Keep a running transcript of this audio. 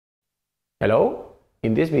Hello,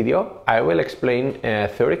 in this video I will explain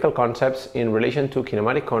theoretical concepts in relation to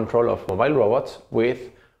kinematic control of mobile robots with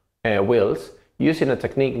wheels using a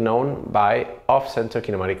technique known by off-center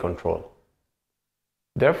kinematic control.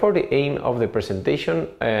 Therefore, the aim of the presentation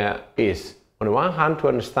is, on the one hand, to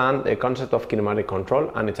understand the concept of kinematic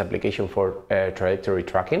control and its application for trajectory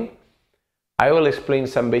tracking. I will explain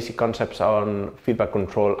some basic concepts on feedback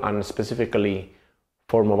control and specifically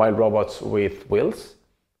for mobile robots with wheels.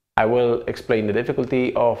 I will explain the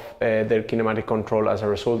difficulty of their kinematic control as a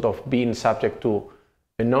result of being subject to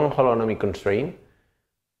a non-holonomic constraint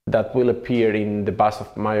that will appear in the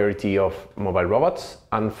vast majority of mobile robots.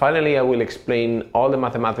 And finally, I will explain all the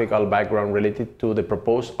mathematical background related to the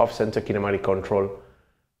proposed off-center kinematic control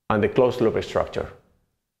and the closed-loop structure.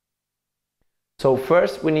 So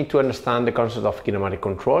first, we need to understand the concept of kinematic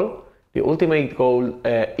control. The ultimate goal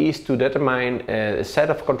is to determine a set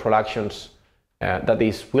of control actions that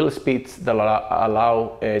is wheel speeds that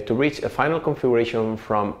allow to reach a final configuration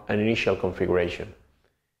from an initial configuration.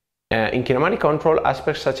 In kinematic control,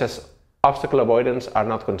 aspects such as obstacle avoidance are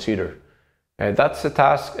not considered. That's a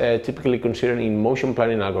task typically considered in motion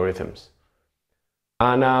planning algorithms.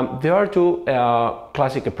 And there are two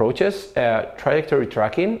classic approaches, trajectory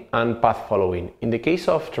tracking and path following. In the case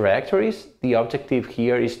of trajectories, the objective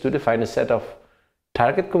here is to define a set of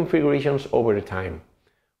target configurations over time.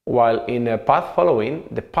 While in path following,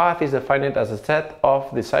 the path is defined as a set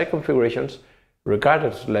of desired configurations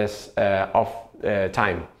regardless of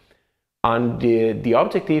time. And the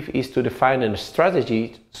objective is to define a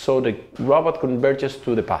strategy so the robot converges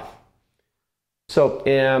to the path. So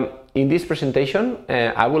in this presentation,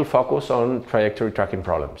 I will focus on trajectory tracking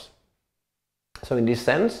problems. So in this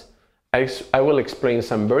sense, I will explain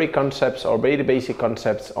some very basic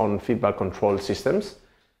concepts on feedback control systems.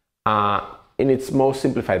 In its most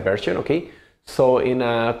simplified version, okay? So in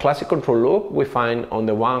a classic control loop, we find on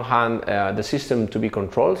the one hand the system to be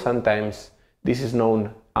controlled. Sometimes this is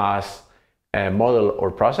known as a model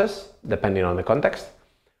or process, depending on the context.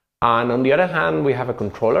 And on the other hand, we have a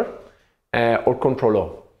controller or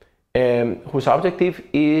controller, whose objective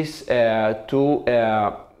is to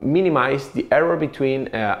minimize the error between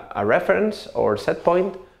a reference or set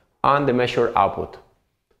point and the measured output,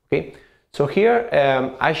 okay? So here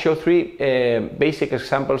I show three basic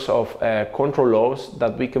examples of control laws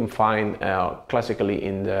that we can find classically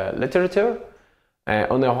in the literature.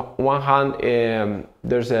 On the one hand,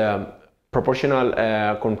 there's a proportional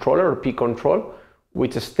controller or P control,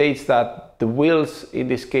 which states that the wheels, in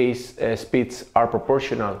this case speeds, are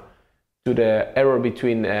proportional to the error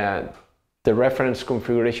between the reference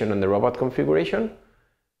configuration and the robot configuration.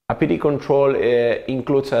 A PD control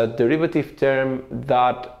includes a derivative term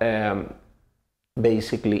that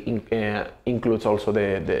basically includes also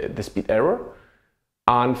the speed error.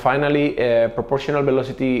 And finally, proportional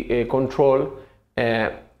velocity control,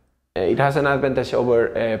 it has an advantage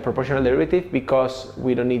over proportional derivative because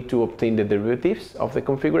we don't need to obtain the derivatives of the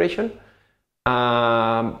configuration,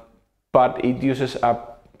 but it uses a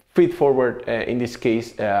feed-forward, in this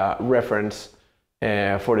case, reference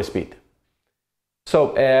for the speed.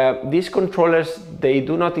 So these controllers, they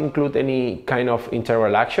do not include any kind of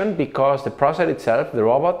integral action because the process itself, the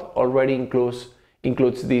robot, already includes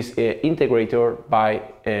this integrator by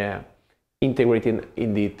integrating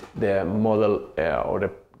indeed the model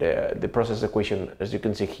or the process equation, as you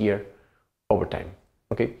can see here, over time.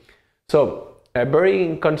 Okay, so a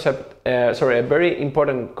very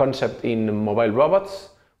important concept in mobile robots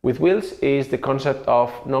with wheels is the concept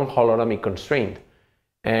of non-holonomic constraint.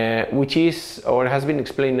 Which is or has been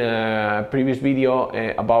explained in a previous video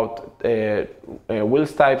about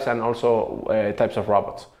wheels types and also types of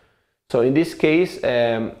robots. So in this case,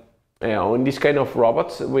 in this kind of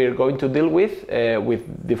robots, we're going to deal with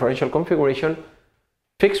differential configuration.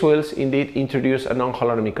 Fixed wheels indeed introduce a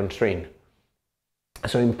non-holonomic constraint.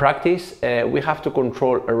 So in practice, we have to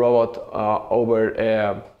control a robot over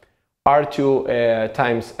R2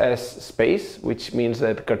 times S space, which means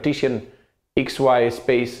that Cartesian XY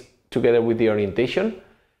space together with the orientation,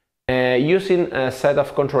 using a set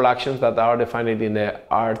of control actions that are defined in the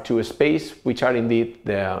R2 space, which are indeed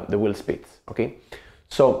the wheel speeds. Okay,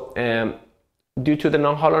 so due to the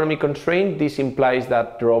non-holonomic constraint, this implies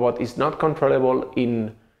that the robot is not controllable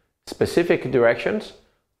in specific directions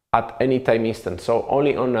at any time instant, so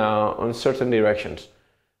only on certain directions,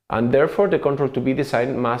 and therefore the control to be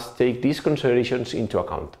designed must take these considerations into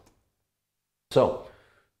account. So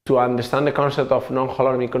to understand the concept of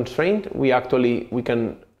non-holonomic constraint, we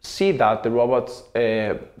can see that the robot's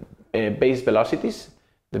base velocities,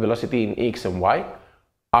 the velocity in x and y,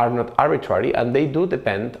 are not arbitrary, and they do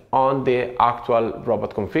depend on the actual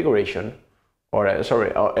robot configuration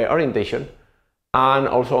orientation, and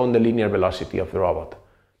also on the linear velocity of the robot.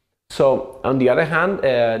 So on the other hand,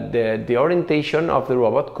 the orientation of the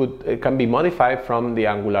robot can be modified from the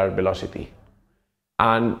angular velocity,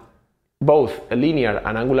 and both linear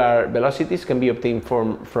and angular velocities can be obtained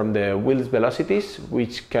from the wheel's velocities,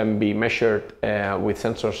 which can be measured with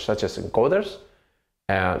sensors such as encoders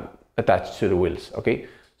attached to the wheels. Okay,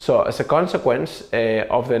 so as a consequence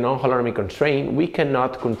of the non-holonomic constraint, we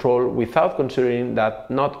cannot control without considering that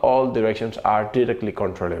not all directions are directly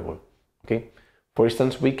controllable. Okay, for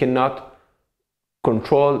instance, we cannot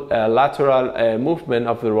control lateral movement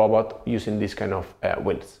of the robot using this kind of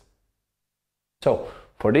wheels. So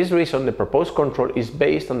for this reason, the proposed control is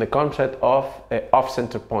based on the concept of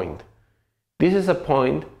off-center point. This is a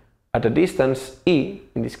point at a distance e,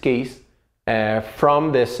 in this case,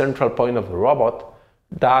 from the central point of the robot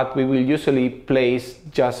that we will usually place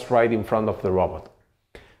just right in front of the robot.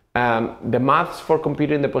 The maths for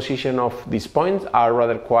computing the position of these points are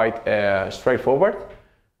rather quite straightforward,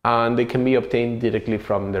 and they can be obtained directly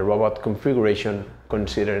from the robot configuration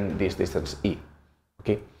considering this distance e.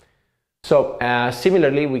 Okay. So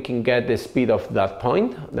similarly, we can get the speed of that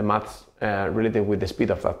point. The maths related with the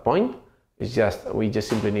speed of that point is we just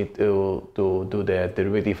simply need to do the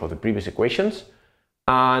derivative of the previous equations,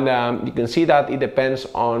 and you can see that it depends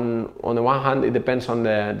on the one hand, it depends on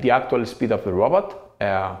the actual speed of the robot,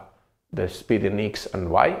 the speed in x and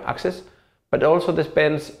y axis, but also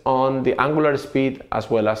depends on the angular speed as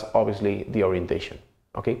well as obviously the orientation.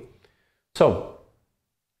 Okay, so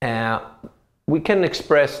we can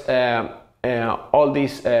express all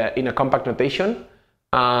this in a compact notation,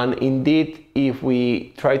 and indeed, if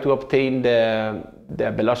we try to obtain the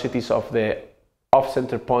velocities of the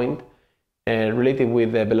off-center point related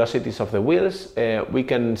with the velocities of the wheels, we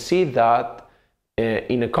can see that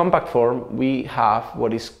in a compact form we have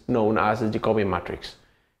what is known as a Jacobian matrix.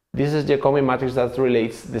 This is a Jacobian matrix that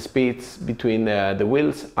relates the speeds between the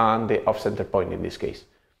wheels and the off-center point in this case.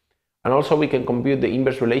 And also we can compute the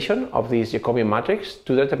inverse relation of this Jacobian matrix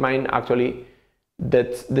to determine actually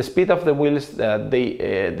that the speed of the wheels that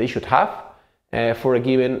they should have for a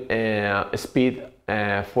given speed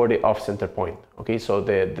for the off-center point. Okay, so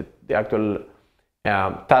the actual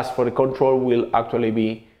task for the control will actually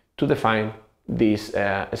be to define this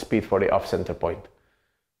speed for the off-center point.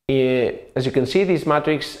 As you can see, this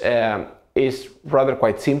matrix is rather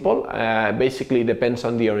quite simple. Basically, it depends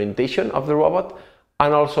on the orientation of the robot,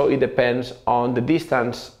 and also it depends on the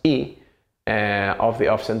distance e of the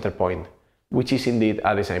off-center point, which is indeed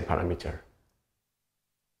a design parameter.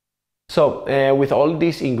 So with all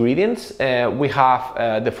these ingredients, we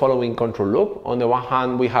have the following control loop. On the one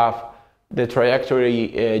hand, we have the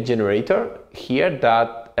trajectory generator here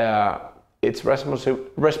that it's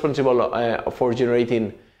responsible for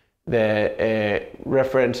generating the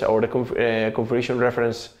reference or the configuration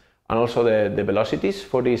reference, and also the velocities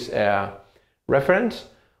for this reference.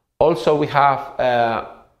 Also, we have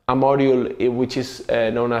a module which is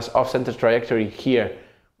known as off-center trajectory here,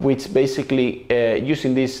 which basically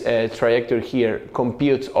using this trajectory here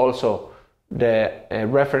computes also the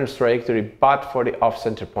reference trajectory but for the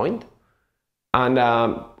off-center point. And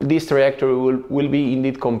this trajectory will be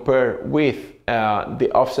indeed compared with the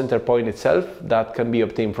off-center point itself that can be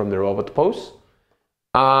obtained from the robot pose.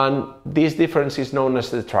 And this difference is known as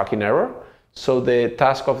the tracking error. So the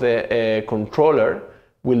task of the controller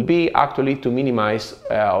will be actually to minimize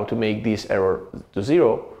or to make this error to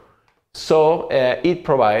zero. So it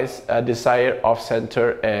provides a desired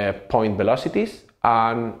off-center point velocities,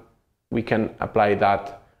 and we can apply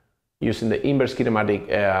that using the inverse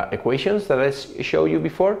kinematic equations that I showed you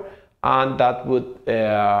before, and that would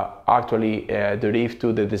actually derive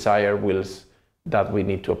to the desired wheels that we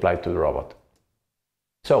need to apply to the robot.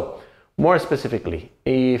 So more specifically,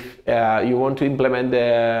 if you want to implement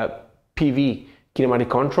the PV kinematic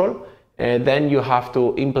control, then you have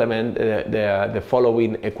to implement the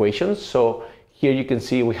following equations. So here you can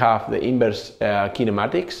see we have the inverse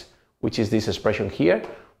kinematics, which is this expression here.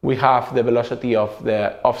 We have the velocity of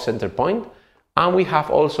the off-center point, and we have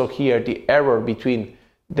also here the error between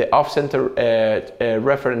the off-center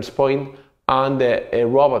reference point and the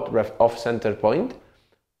robot off-center point.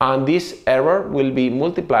 And this error will be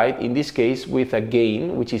multiplied in this case with a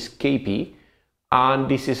gain, which is Kp, and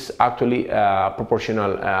this is actually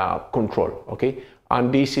proportional control. Okay,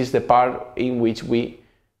 and this is the part in which we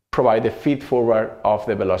provide the feed forward of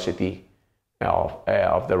the velocity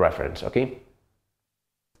of the reference. Okay.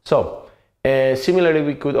 So similarly,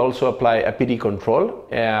 we could also apply a PD control.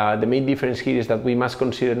 The main difference here is that we must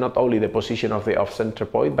consider not only the position of the off-center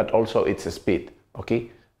point, but also its speed. Okay,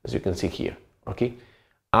 as you can see here. Okay,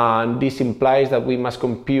 And this implies that we must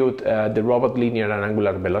compute the robot linear and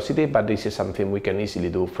angular velocity, but this is something we can easily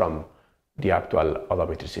do from the actual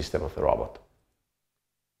odometry system of the robot.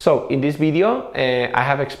 So in this video, I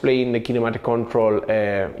have explained the kinematic control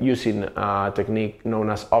using a technique known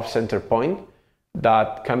as off-center point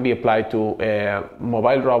that can be applied to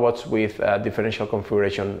mobile robots with differential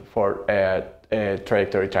configuration for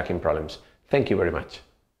trajectory tracking problems. Thank you very much.